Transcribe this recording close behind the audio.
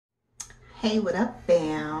Hey, what up,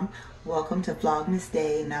 fam? Welcome to Vlogmas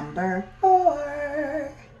day number 4.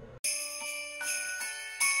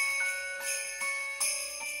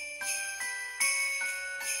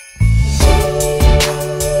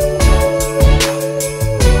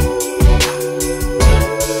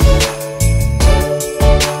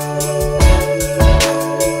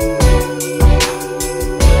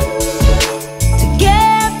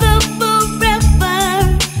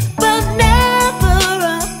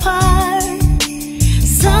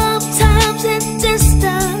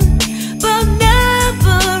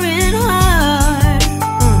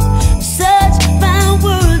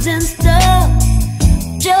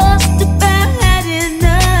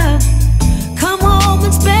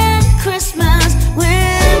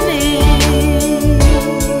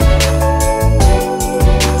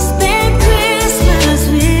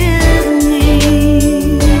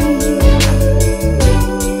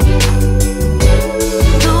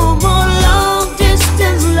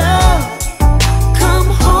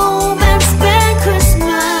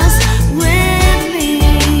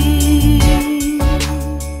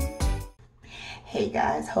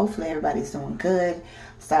 Hopefully everybody's doing good.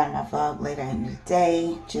 Starting my vlog later in the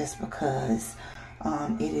day just because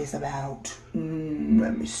it is about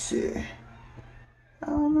let me see, I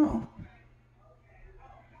don't know,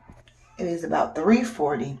 it is about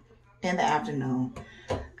 3:40 in the afternoon.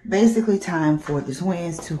 Basically time for the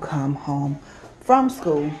twins to come home from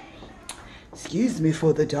school. Excuse me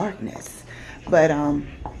for the darkness, but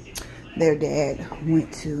their dad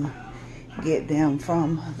went to get them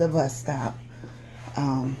from the bus stop.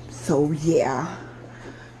 So yeah,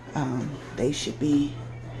 they should be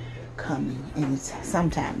coming in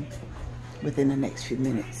sometime within the next few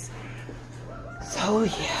minutes. So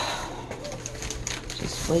yeah,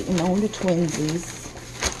 just waiting on the twinsies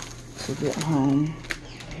to get home.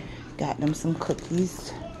 Got them some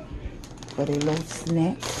cookies for their little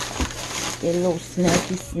snack, their little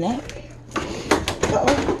snacky snack.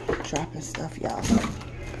 Uh-oh, dropping stuff, y'all.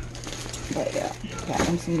 But yeah, got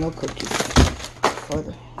them some little cookies.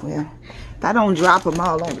 Well, if I don't drop them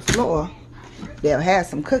all on the floor, they'll have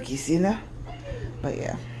some cookies, you know. But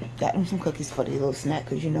yeah, got them some cookies for the little snack,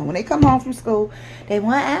 because you know when they come home from school, they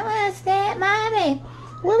want, I want a snack, mommy.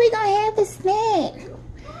 What are we gonna have for snack?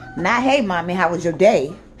 Not, hey mommy, how was your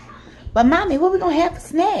day? But mommy, what are we gonna have for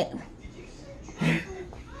snack?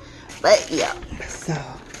 But yeah, so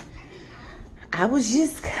I was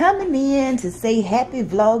just coming in to say happy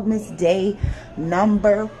Vlogmas day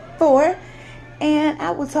number 4. And I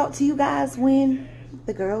will talk to you guys when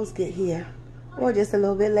the girls get here, or just a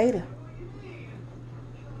little bit later.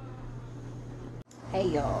 Hey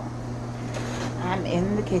y'all, I'm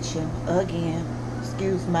in the kitchen again.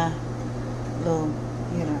 Excuse my little,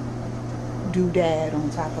 you know, doodad on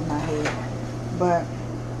top of my head. But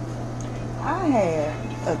I had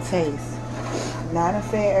a taste, not to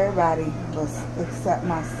fed everybody, but except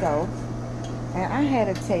myself. And I had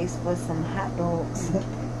a taste for some hot dogs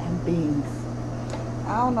and beans.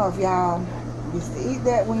 I don't know if y'all used to eat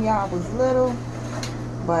that when y'all was little,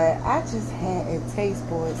 but I just had a taste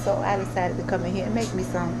for it, so I decided to come in here and make me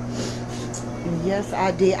some. And yes,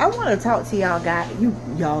 I did. I want to talk to y'all guys,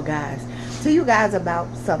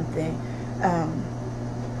 about something.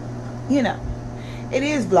 You know, it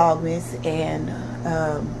is Vlogmas, and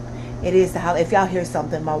it is the holiday. If y'all hear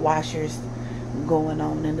something, my washer's going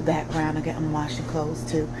on in the background. I'm washing clothes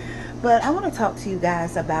too, but I want to talk to you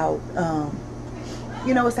guys about.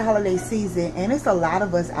 You know, it's the holiday season, and it's a lot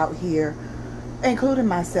of us out here, including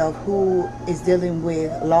myself, who is dealing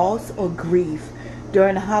with loss or grief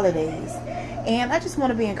during the holidays. And I just want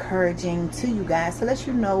to be encouraging to you guys to let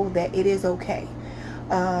you know that it is okay.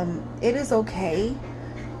 It is okay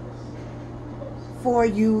for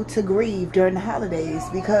you to grieve during the holidays,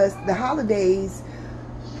 because the holidays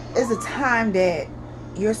is a time that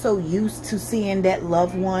you're so used to seeing that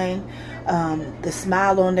loved one, the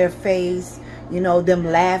smile on their face, you know, them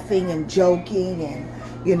laughing and joking and,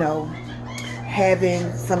 you know, having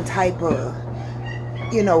some type of,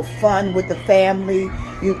 you know, fun with the family.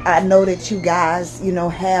 I know that you guys, you know,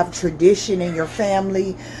 have tradition in your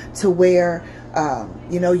family to where,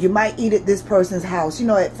 you know, you might eat at this person's house. You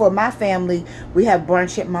know, for my family, we have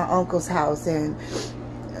brunch at my uncle's house, and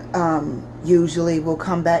usually we'll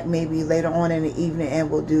come back maybe later on in the evening and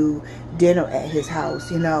we'll do dinner at his house,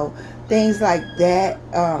 you know, things like that.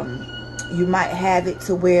 You might have it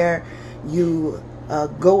to where you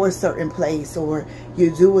go a certain place, or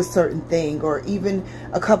you do a certain thing, or even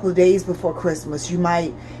a couple of days before Christmas, you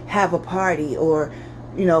might have a party, or,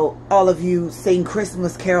 you know, all of you sing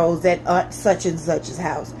Christmas carols at such and such's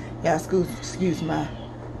house. Yeah, excuse my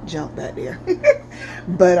junk back there.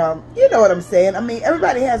 But you know what I'm saying. I mean,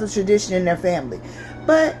 everybody has a tradition in their family,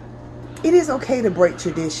 but it is okay to break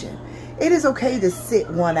tradition. It is okay to sit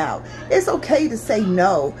one out. It's okay to say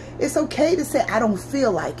no. It's okay to say I don't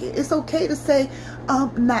feel like it. It's okay to say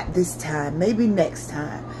not this time, maybe next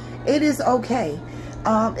time. It is okay.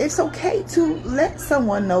 It's okay to let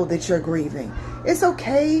someone know that you're grieving. It's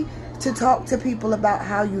okay to talk to people about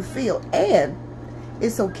how you feel, and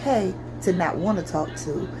it's okay to not want to talk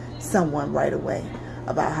to someone right away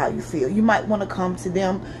about how you feel. You might want to come to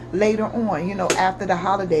them later on, you know, after the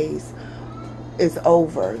holidays is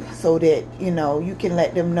over, so that, you know, you can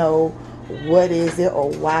let them know what is it or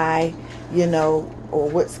why, you know, or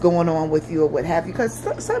what's going on with you or what have you. Because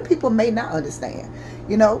some people may not understand,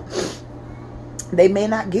 you know, they may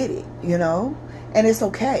not get it, you know, and it's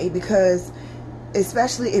okay, because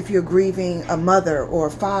especially if you're grieving a mother or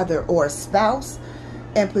a father or a spouse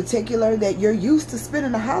in particular that you're used to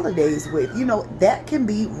spending the holidays with, you know, that can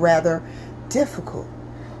be rather difficult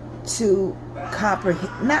to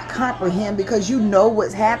comprehend. Not comprehend, because you know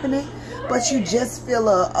what's happening, but you just feel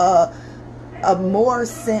a more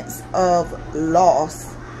sense of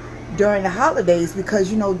loss during the holidays,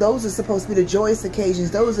 because, you know, those are supposed to be the joyous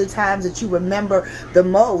occasions. Those are times that you remember the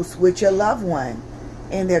most with your loved one,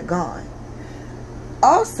 and they're gone.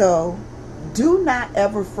 Also, do not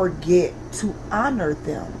ever forget to honor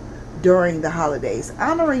them during the holidays.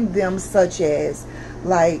 Honoring them such as,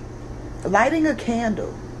 like, lighting a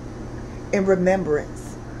candle in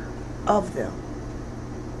remembrance of them.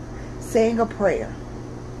 Saying a prayer,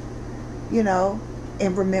 you know,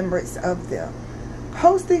 in remembrance of them.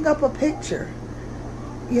 Posting up a picture,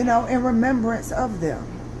 you know, in remembrance of them.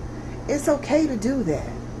 It's okay to do that.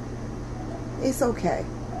 It's okay.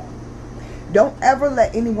 Don't ever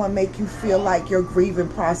let anyone make you feel like your grieving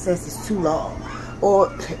process is too long.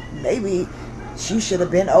 Or maybe she should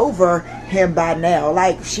have been over him by now.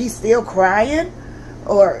 Like, she's still crying?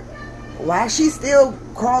 Or why is she still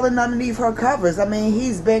crawling underneath her covers? I mean,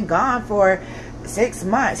 he's been gone for 6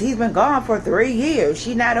 months. He's been gone for 3 years.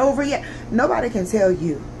 She not over yet. Nobody can tell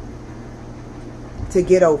you to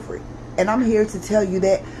get over it. And I'm here to tell you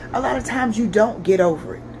that a lot of times you don't get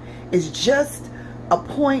over it. It's just a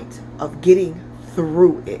point of getting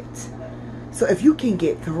through it. So if you can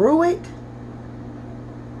get through it,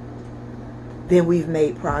 then we've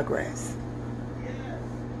made progress.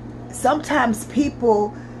 Sometimes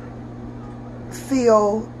people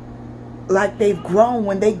feel like they've grown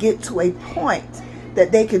when they get to a point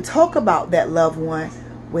that they can talk about that loved one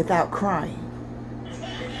without crying.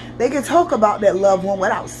 They can talk about that loved one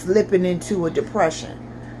without slipping into a depression.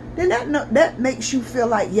 Then that makes you feel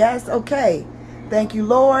like, yes, okay, thank you,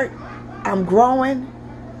 Lord, I'm growing,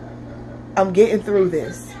 I'm getting through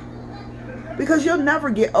this. Because you'll never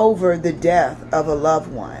get over the death of a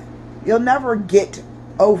loved one. You'll never get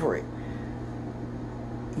over it.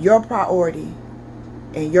 Your priority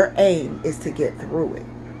and your aim is to get through it.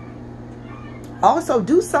 Also,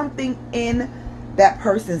 do something in that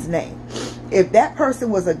person's name. If that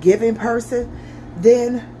person was a giving person,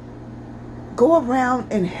 then go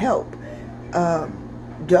around and help.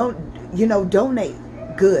 Donate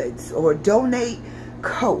goods, or donate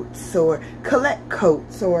coats, or collect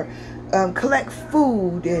coats, or collect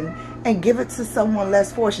food and give it to someone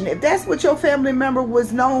less fortunate. If that's what your family member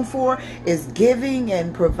was known for, is giving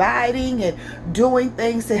and providing and doing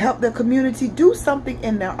things to help their community, do something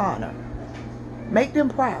in their honor. Make them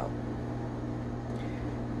proud.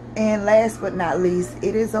 And last but not least,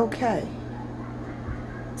 it is okay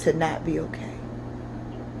to not be okay.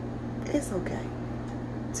 It's okay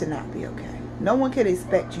to not be okay. No one can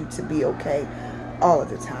expect you to be okay all of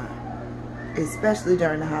the time, especially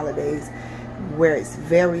during the holidays, where it's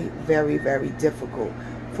very, very, very difficult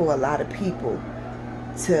for a lot of people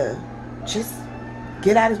to just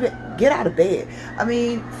get out of bed. I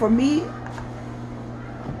mean, for me,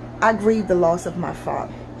 I grieve the loss of my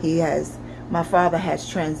father. My father has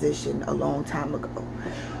transitioned a long time ago.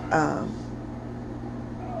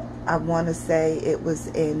 I want to say it was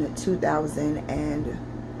in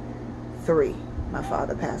 2003. My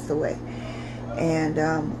father passed away. And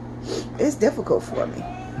it's difficult for me.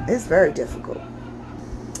 It's very difficult.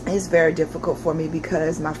 It's very difficult for me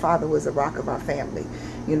because my father was a rock of our family.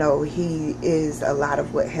 You know, he is a lot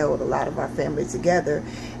of what held a lot of our family together.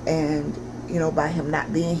 And, you know, by him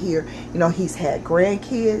not being here, you know, he's had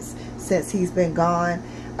grandkids since he's been gone.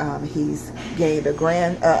 He's gained a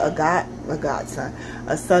godson,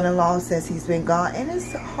 a son-in-law since he's been gone. And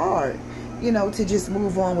it's hard, you know, to just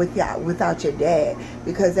move on without your dad.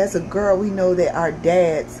 Because as a girl, we know that our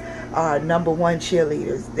dads are #1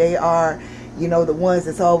 cheerleaders. They are, you know, the ones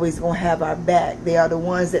that's always going to have our back. They are the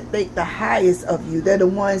ones that think the highest of you. They're the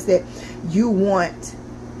ones that you want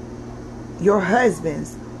your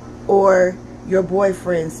husbands or your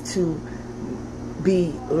boyfriends to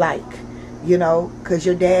be like, you know, because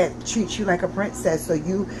your dad treats you like a princess. So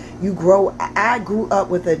you grow. I grew up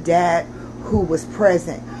with a dad who was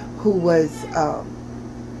present, who was,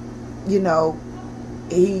 you know,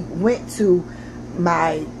 he went to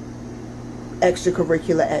my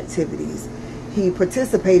extracurricular activities. He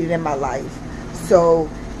participated in my life. So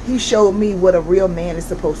he showed me what a real man is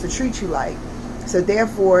supposed to treat you like. So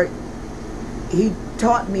therefore, he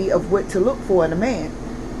taught me of what to look for in a man,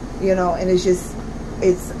 you know. And it's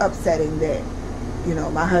upsetting that, you know,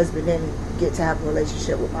 my husband didn't get to have a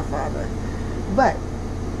relationship with my father. But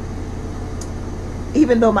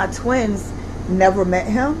even though my twins never met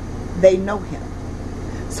him, they know him.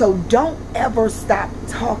 So don't ever stop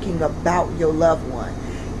talking about your loved one.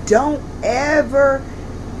 Don't ever,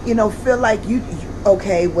 you know, feel like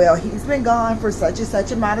okay, well, he's been gone for such and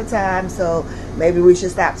such amount of time, so maybe we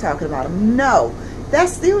should stop talking about him. No,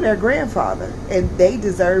 that's still their grandfather, and they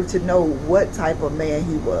deserve to know what type of man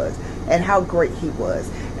he was and how great he was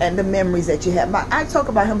and the memories that you have. I talk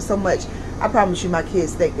about him so much, I promise you my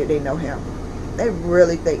kids think that they know him. They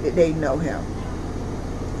really think that they know him.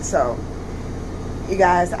 So, you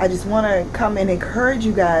guys, I just want to come and encourage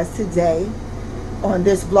you guys today on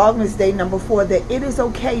this Vlogmas day number 4 that it is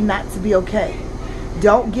okay not to be okay.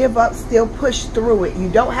 Don't give up. Still push through it. You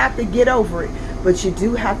don't have to get over it, but you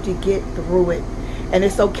do have to get through it. And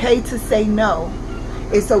it's okay to say no.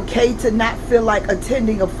 It's okay to not feel like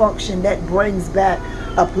attending a function that brings back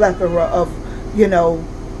a plethora of, you know,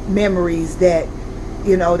 memories that,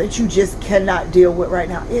 you know, that you just cannot deal with right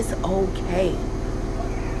now. It's okay.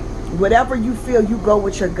 Whatever you feel, you go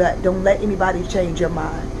with your gut. Don't let anybody change your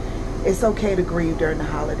mind. It's okay to grieve during the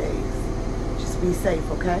holidays. Just be safe,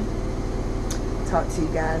 okay? Talk to you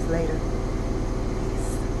guys later.